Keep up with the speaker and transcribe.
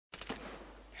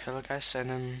Hello guys,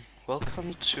 and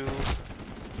welcome to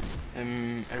a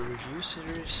review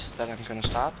series that I'm gonna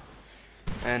start.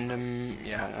 And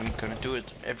yeah, I'm gonna do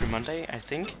it every Monday, I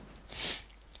think.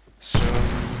 So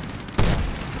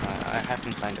I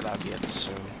haven't planned it out yet,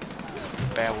 so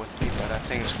bear with me, but I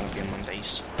think it's gonna be on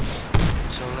Mondays.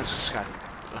 So let's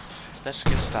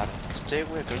get started. Today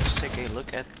we're going to take a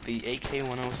look at the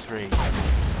AK-103,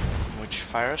 which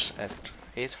fires at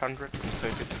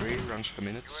 833 rounds per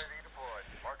minute.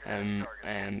 And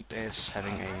is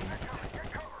having a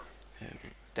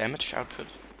damage output,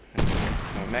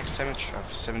 max damage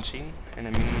of 17 and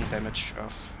a minimum damage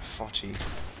of 14.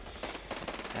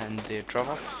 And the drop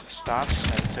off starts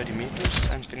at 30 meters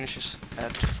and finishes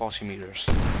at 40 meters.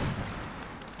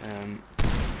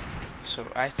 So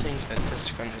I think that this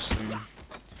gun is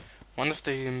one of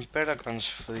the better guns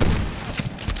for the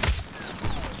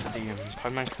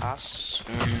Pointman class.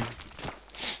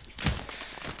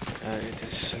 It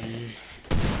is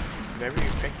very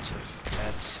effective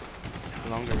at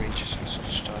longer ranges and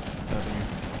such stuff, but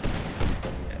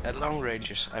at long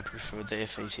ranges I prefer the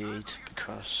F88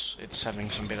 because it's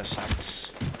having some better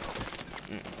sights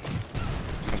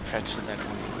compared to that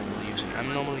one I'm normally using.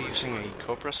 I'm normally using a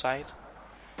Cobra sight,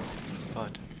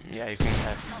 but yeah, you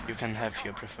can have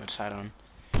your preferred sight on.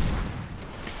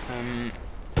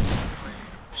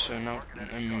 So now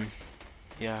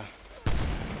yeah.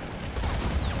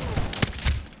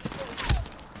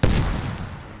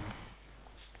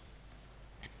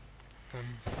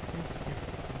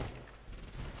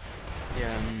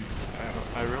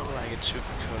 I really like it too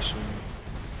because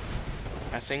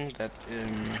I think that the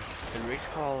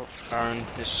recoil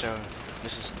aren't necessarily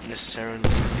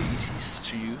the easiest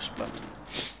to use, but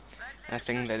I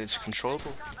think that it's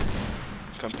controllable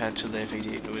compared to the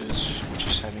F88, which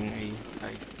is having a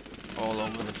all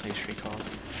over the place recoil.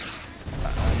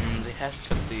 They haven't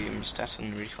got the stats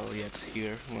on recoil yet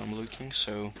here where I'm looking,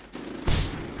 so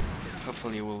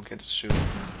hopefully we'll get it soon.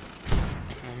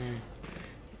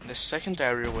 The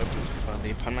secondary weapon for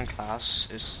the Pointman class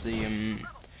is the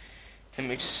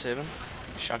M87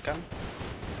 shotgun.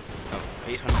 No,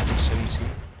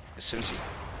 870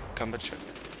 combat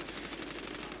shotgun.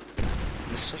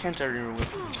 The secondary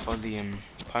weapon for the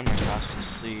Pointman class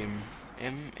is the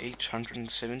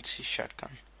M870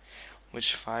 shotgun,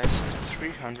 which fires at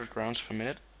 300 rounds per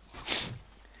minute.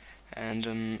 And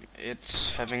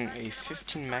it's having a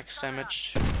 15 max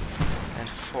damage and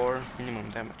 4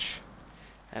 minimum damage.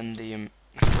 And the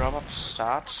drop up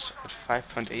starts at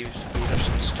 5.8 meters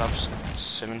and stops at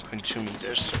 7.2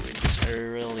 meters, so it's a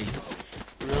really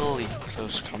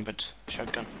close combat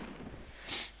shotgun.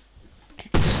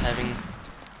 It's having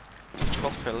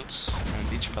 12 pellets,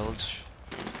 and each pellet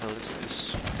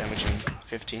is damaging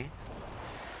 15.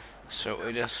 So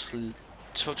it is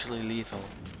totally lethal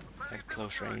at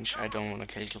close range. I don't want to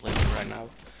calculate it right now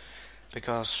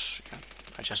because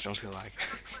I just don't feel like.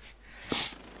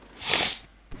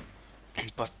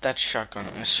 But that shotgun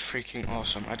is freaking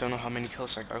awesome. I don't know how many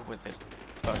kills I got with it,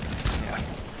 but yeah.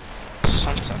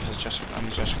 Sometimes I'm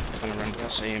just gonna run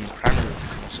this aim primary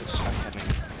because it's having.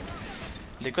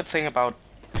 The good thing about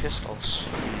pistols,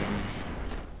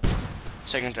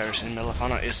 secondaries in Medal of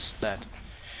Honor, is that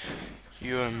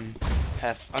you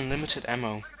have unlimited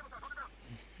ammo.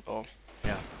 Or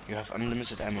yeah, you have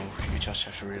unlimited ammo. You just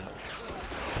have to reload.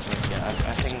 But yeah,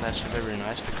 I think that's very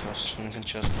nice because you can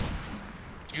just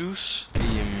use the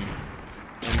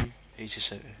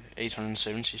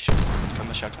M870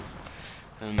 combat shotgun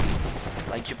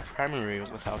like your primary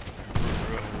without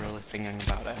really thinking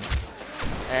about it.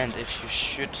 And if you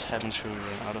should happen to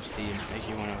run out of the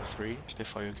AK-103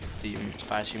 before you get the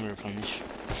fire team replenish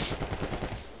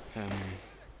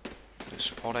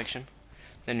support action,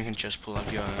 then you can just pull out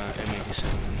your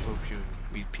M87 and hope you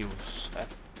beat people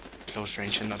at close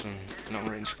range and not in long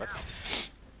range. But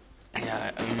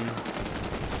yeah,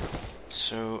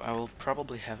 so I will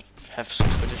probably have some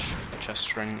footage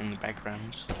just running in the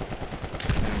background,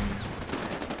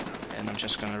 and I'm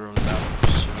just gonna roll it out.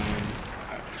 So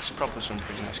it's probably some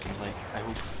pretty nice gameplay, I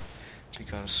hope,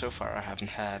 because so far I haven't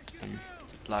had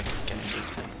luck getting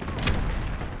gameplay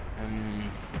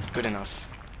good enough,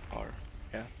 or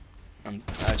yeah,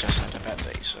 I just had a bad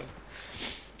day. So,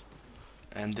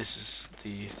 and this is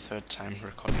the third time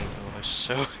recording the voice,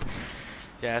 so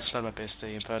yeah, it's not my best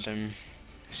day, but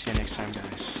see you next time,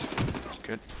 guys.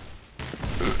 Good.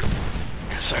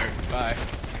 Yes, sir. Bye.